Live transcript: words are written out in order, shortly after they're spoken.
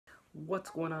What's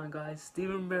going on, guys?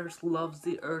 Steven Bears Loves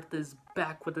the Earth is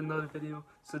back with another video.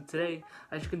 So today,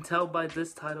 as you can tell by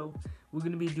this title, we're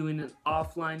going to be doing an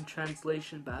offline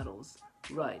translation battles.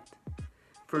 Right.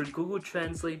 For Google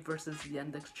Translate versus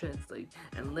Yandex Translate.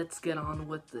 And let's get on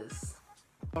with this.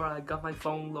 Alright, I got my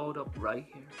phone loaded up right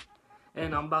here.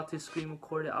 And I'm about to screen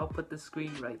record it. I'll put the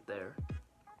screen right there.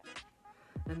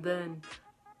 And then,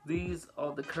 these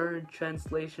are the current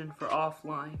translation for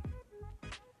offline.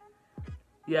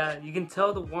 Yeah, you can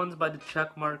tell the ones by the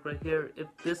check mark right here. If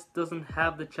this doesn't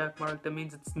have the check mark, that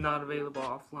means it's not available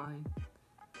offline.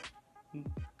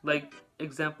 Like,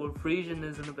 example, Frisian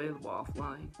isn't available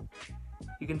offline.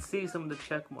 You can see some of the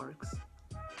check marks.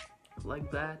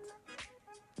 Like that.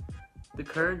 The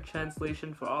current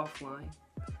translation for offline.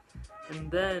 And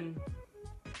then,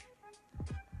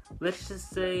 let's just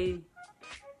say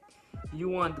you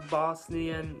want the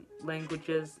Bosnian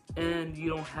languages and you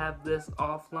don't have this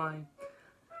offline,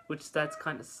 which that's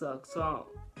kind of sucks. So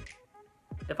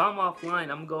if I'm offline, I'm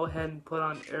gonna go ahead and put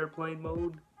on airplane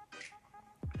mode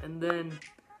and then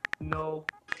no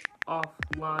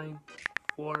offline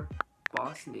for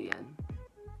Bosnian.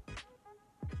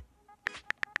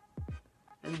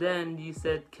 And then you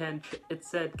said it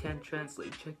said can't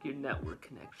translate, check your network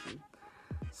connection.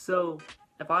 So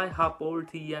if I hop over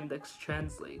to Yandex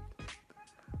Translate,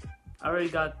 I already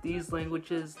got these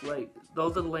languages, like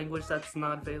those are the languages that's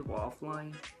not available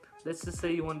offline. Let's just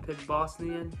say you want to pick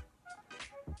Bosnian.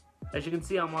 As you can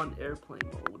see, I'm on airplane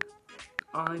mode.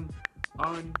 I'm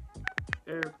on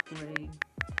airplane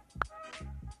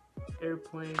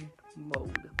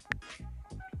mode.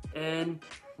 And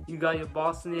you got your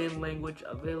Bosnian language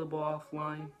available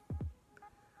offline.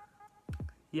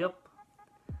 Yep.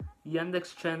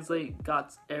 Yandex Translate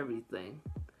got everything.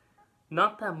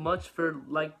 Not that much for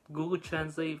like Google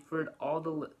Translate for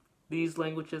all these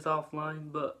languages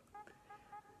offline, but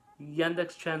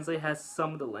Yandex Translate has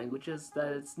some of the languages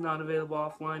that it's not available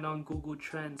offline on Google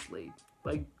Translate.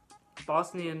 Like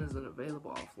Bosnian isn't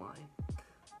available offline.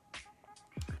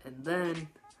 And then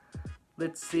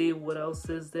let's see what else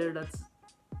is there that's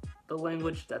the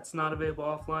language that's not available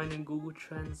offline in Google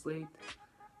Translate.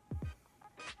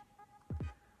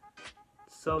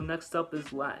 So next up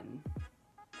is Latin.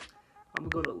 I'm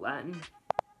gonna go to Latin.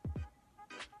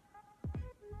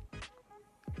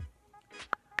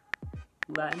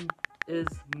 Latin is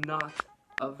not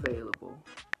available.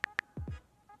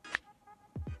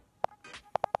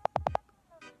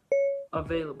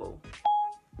 Available.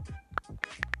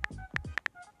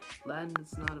 Latin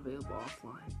is not available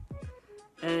offline.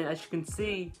 And as you can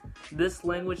see, this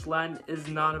language Latin is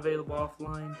not available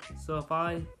offline. So if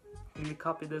let me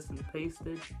copy this and paste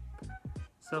it.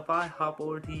 So if I hop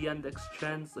over to Yandex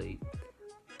Translate,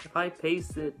 if I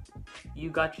paste it, you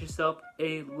got yourself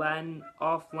a Latin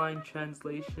offline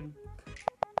translation.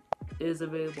 Is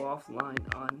available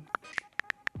offline on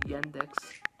Yandex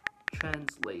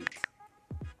Translate.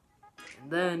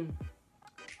 And then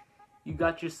you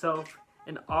got yourself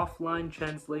an offline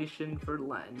translation for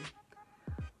Latin.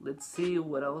 Let's see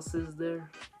what else is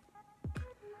there.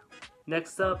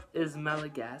 Next up is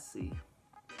Malagasy.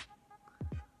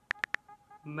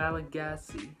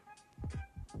 Malagasy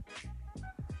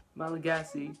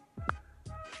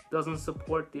doesn't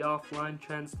support the offline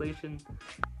translation.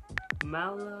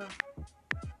 Malagasy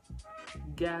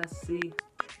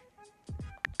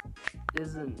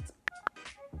isn't,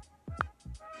 I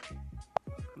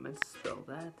meant to spell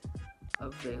that,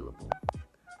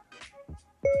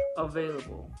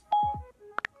 available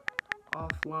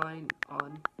offline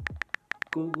on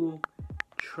Google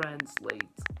Translate.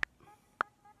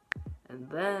 And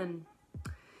then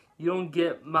you don't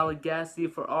get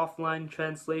Malagasy for offline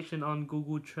translation on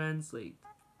Google Translate.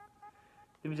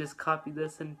 Let me just copy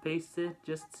this and paste it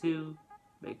just to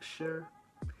make sure.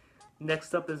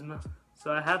 Next up is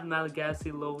so I have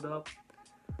Malagasy load up.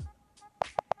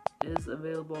 Is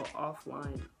available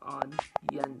offline on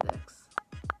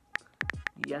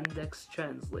Yandex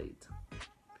Translate.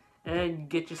 And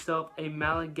get yourself a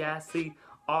Malagasy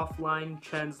offline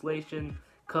translation,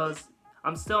 cause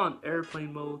I'm still on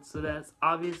airplane mode, so that's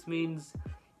obvious means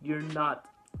you're not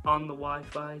on the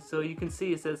Wi-Fi. So you can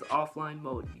see it says offline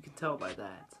mode. You can tell by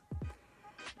that.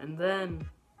 And then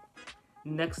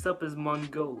next up is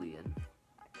Mongolian.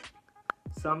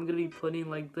 So I'm gonna be putting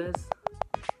like this.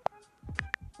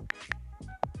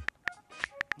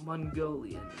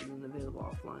 Mongolian isn't available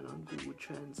offline on Google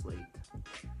Translate.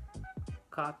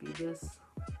 Copy this.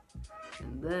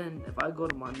 And then if I go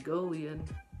to Mongolian,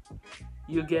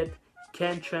 you get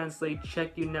can translate,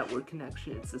 check your network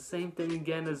connection. It's the same thing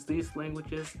again as these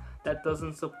languages that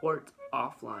doesn't support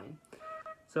offline.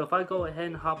 So if I go ahead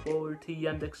and hop over to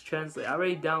Yandex Translate, I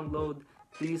already download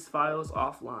these files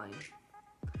offline.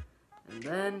 And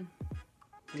then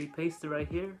we paste it right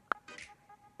here.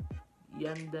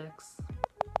 Yandex,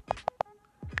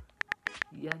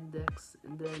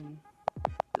 and then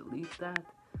delete that.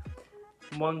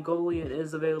 Mongolian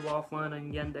is available offline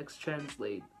on Yandex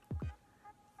Translate.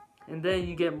 And then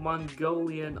you get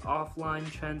Mongolian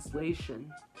offline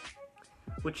translation,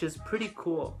 which is pretty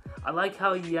cool. I like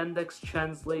how Yandex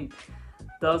Translate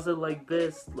does it like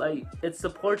this. Like, it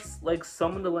supports like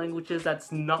some of the languages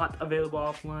that's not available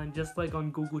offline, just like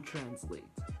on Google Translate.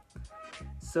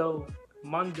 So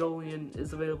Mongolian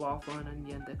is available offline on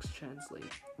Yandex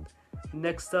Translate.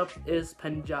 Next up is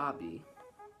Punjabi.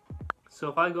 So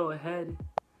if I go ahead and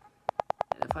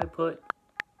if I put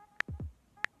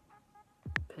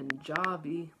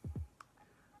Punjabi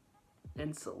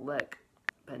and select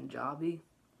Punjabi,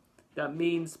 that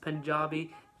means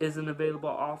Punjabi isn't available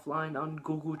offline on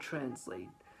Google Translate.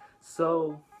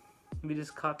 So let me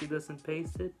just copy this and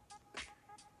paste it.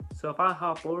 So if I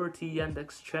hop over to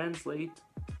Yandex Translate,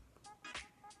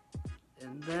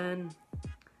 and then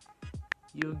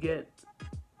you get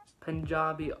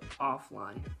Punjabi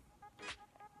offline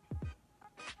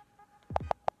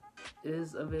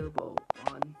is available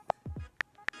on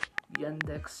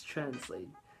Yandex Translate.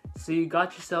 So you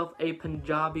got yourself a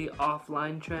Punjabi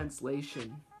offline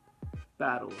translation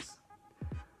battles.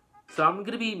 So I'm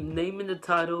gonna be naming the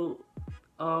title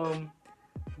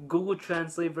Google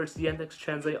Translate versus Yandex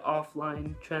Translate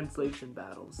offline translation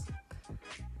battles.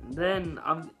 And then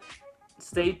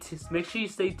make sure you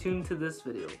stay tuned to this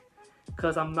video,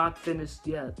 because I'm not finished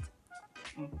yet.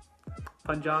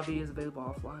 Punjabi is available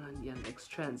offline on Yandex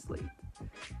Translate.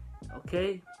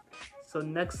 Okay, so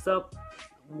next up,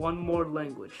 one more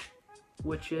language,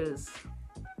 which is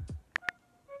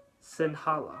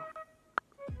Sinhala.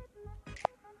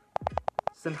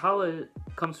 Sinhala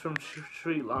comes from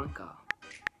Sri Lanka.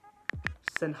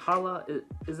 Sinhala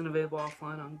isn't available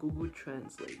offline on Google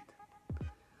Translate.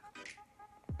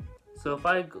 So if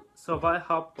I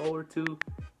hop over to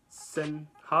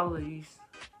Sinhalese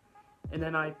and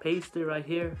then I paste it right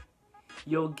here,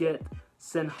 you'll get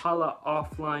Sinhala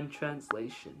offline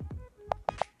translation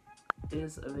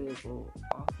is available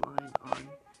offline on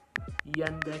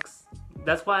Yandex.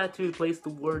 That's why I had to replace the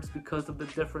words, because of the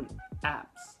different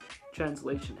apps,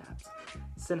 translation apps.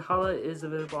 Sinhala is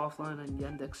available offline on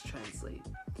Yandex Translate.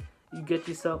 You get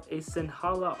yourself a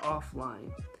Sinhala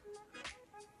offline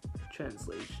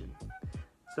translation.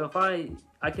 So if I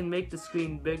can make the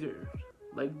screen bigger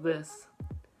like this,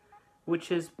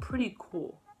 which is pretty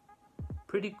cool.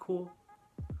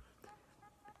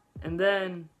 And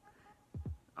then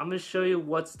I'm gonna show you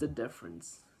what's the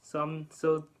difference. So I'm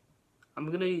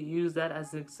gonna use that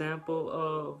as an example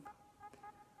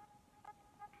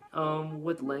of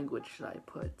what language should I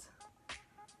put.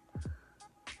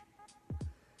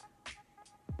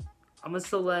 I'm gonna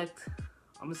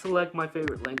select my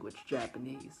favorite language,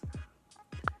 Japanese.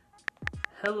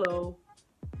 Hello.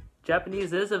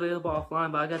 Japanese is available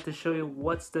offline, but I got to show you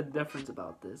what's the difference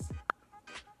about this.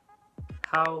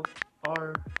 How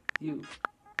are you?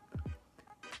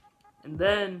 And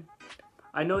then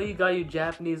I know you got your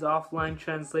Japanese offline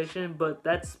translation, but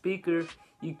that speaker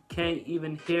you can't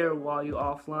even hear while you're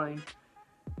offline.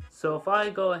 So if I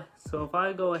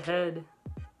go ahead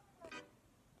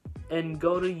and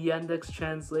go to Yandex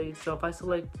Translate, so if I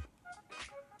select,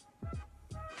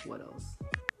 what else?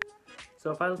 So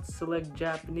if I select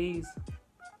Japanese,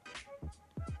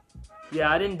 yeah,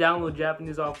 I didn't download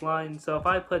Japanese offline. So if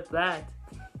I put that,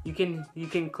 you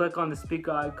can click on the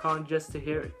speaker icon just to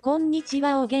hear it. こんにち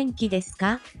は、お元気です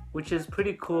か? Which is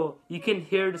pretty cool. You can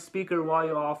hear the speaker while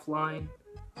you're offline.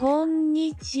 こん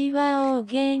にちは、お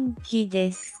元気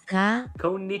ですか?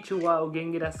 Konnichiwa, o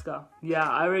genki desu ka? Yeah,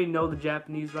 I already know the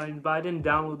Japanese writing, but I didn't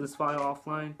download this file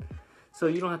offline, so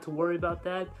you don't have to worry about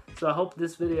that. So I hope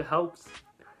this video helps.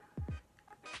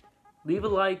 Leave a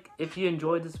like if you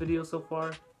enjoyed this video so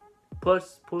far.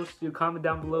 Post your comment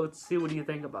down below to see what you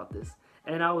think about this.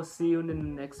 And I will see you in the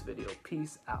next video.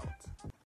 Peace out.